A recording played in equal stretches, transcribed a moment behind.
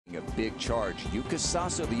a big charge. Yuka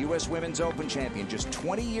Saso, the U.S. Women's Open champion, just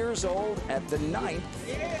 20 years old at the 9th.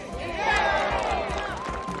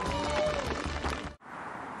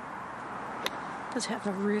 Does have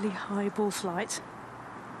a really high ball flight.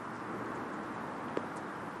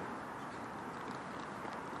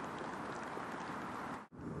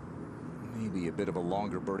 Maybe a bit of a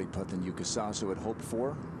longer birdie putt than Yuka Saso had hoped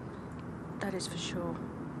for. That is for sure.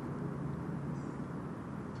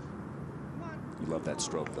 You love that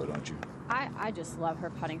stroke, though, don't you? I just love her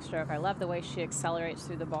putting stroke. I love the way she accelerates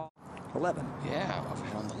through the ball. 11. Yeah, over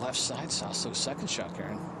here on the left side, Saso's second shot,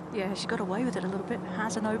 Karen. Yeah, she got away with it a little bit.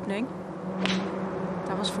 Has an opening.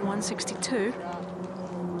 That was from 162.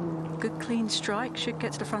 Good clean strike. Should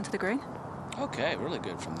get to the front of the green. Okay, really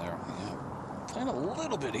good from there. Yeah. Playing a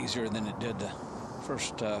little bit easier than it did the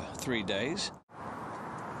first 3 days.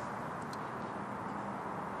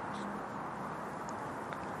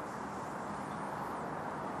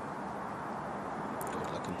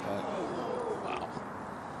 Good looking putt. Wow.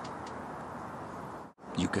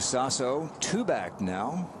 Yuka Saso, 2 back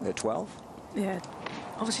now at 12. Yeah,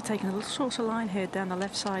 obviously taking a little shorter line here down the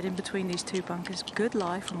left side in between these two bunkers. Good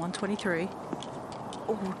lie from 123.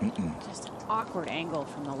 Oh, just an awkward angle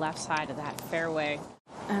from the left side of that fairway.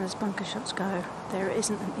 And as bunker shots go, there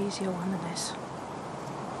isn't an easier one than this.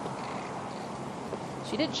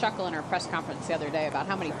 She did chuckle in her press conference the other day about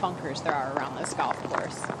how many bunkers there are around this golf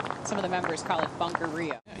course. Some of the members call it Bunker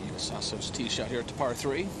Rio. Yeah, Yuka Saso's tee shot here at the par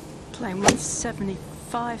 3. Playing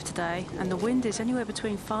 175 today, and the wind is anywhere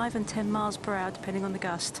between 5 and 10 miles per hour, depending on the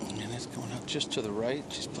gust. And it's going out just to the right.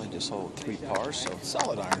 She's played this hole 3 pars, so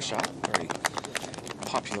solid iron shot. Very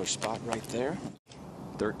popular spot right there.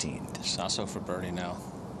 13. Saso for birdie now.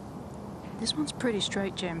 This one's pretty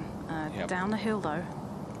straight, Jim. Yep. Down the hill, though.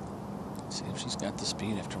 See if she's got the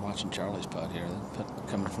speed after watching Charlie's putt here. The putt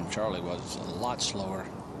coming from Charlie was a lot slower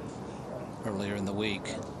earlier in the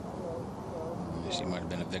week. She might have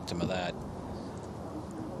been a victim of that.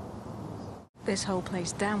 This hole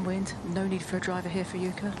plays downwind. No need for a driver here for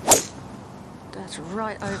Yuka. That's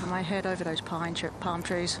right over my head, over those palm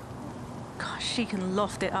trees. Gosh, she can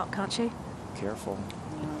loft it up, can't she? Careful.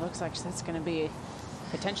 It looks like that's going to be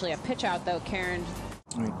potentially a pitch out, though, Karen.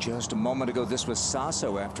 All right, just a moment ago, this was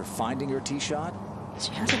Saso after finding her tee shot.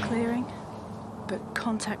 She has a clearing, but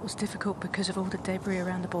contact was difficult because of all the debris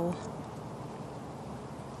around the ball.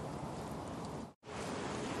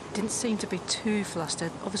 Didn't seem to be too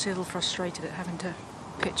flustered. Obviously a little frustrated at having to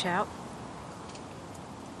pitch out.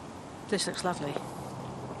 This looks lovely.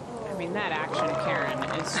 I mean, that action, Karen,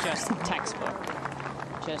 is just textbook.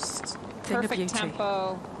 Just perfect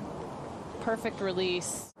tempo, perfect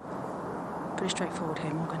release. Pretty straightforward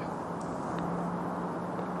here, Morgan.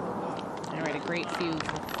 All right, a great view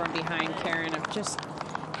from behind Karen of just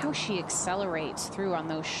how she accelerates through on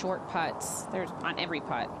those short putts. There's on every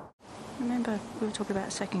putt. Remember, we were talking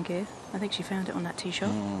about second gear. I think she found it on that tee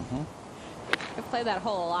shot. I've played that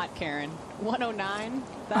hole a lot, Karen. 109.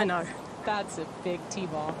 I know. That's a big tee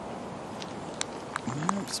ball.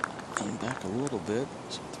 Well, it's coming back a little bit.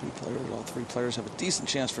 So all 3 players have a decent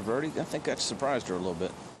chance for birdie. I think that surprised her a little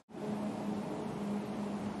bit.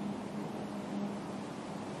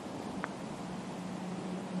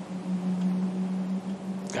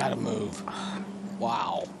 Gotta move.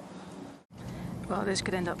 Wow. Well, this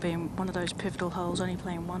could end up being one of those pivotal holes, only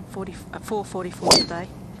playing 444 today.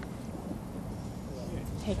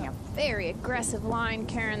 Taking a very aggressive line,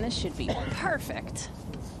 Karen. This should be perfect.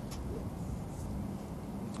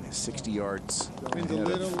 60 yards.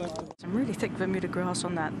 Some really thick Bermuda grass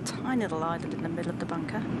on that tiny little island in the middle of the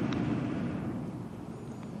bunker.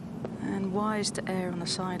 And wise to err on the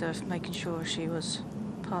side of making sure she was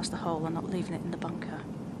past the hole and not leaving it in the bunker.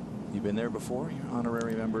 You been there before? You're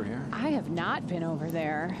honorary member here? I have not been over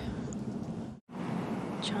there.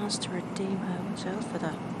 Chance to redeem herself with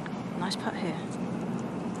a nice putt here.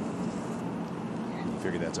 You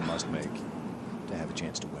figure that's a must make to have a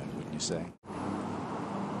chance to win, wouldn't you say?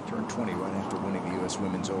 Turned 20 right after winning the U.S.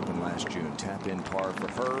 Women's Open last June. Tap in par for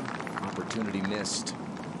her. Opportunity missed.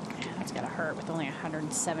 Yeah, that's got to hurt with only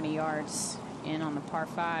 170 yards in on the par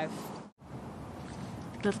 5.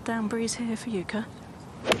 Little down breeze here for Yuka.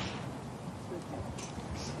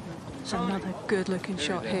 It's another good-looking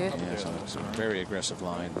shot here. Yeah, so it's a very aggressive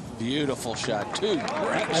line. Beautiful shot. 2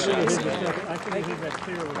 great shots.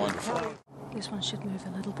 Wonderful. This one should move a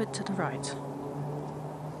little bit to the right.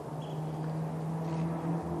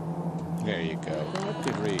 There you go.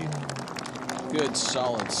 Good read. Good,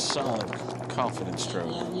 solid, confident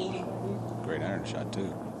stroke. Great iron shot,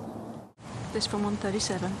 too. This from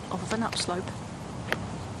 137, off of an upslope.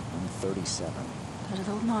 137. There's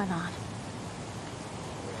a little 9-iron.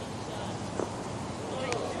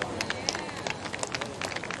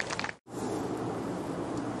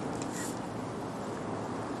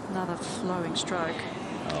 Another flowing stroke.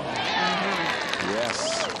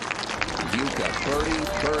 Yes. Yuka,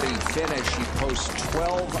 birdie finish. She posts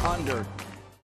 12 under.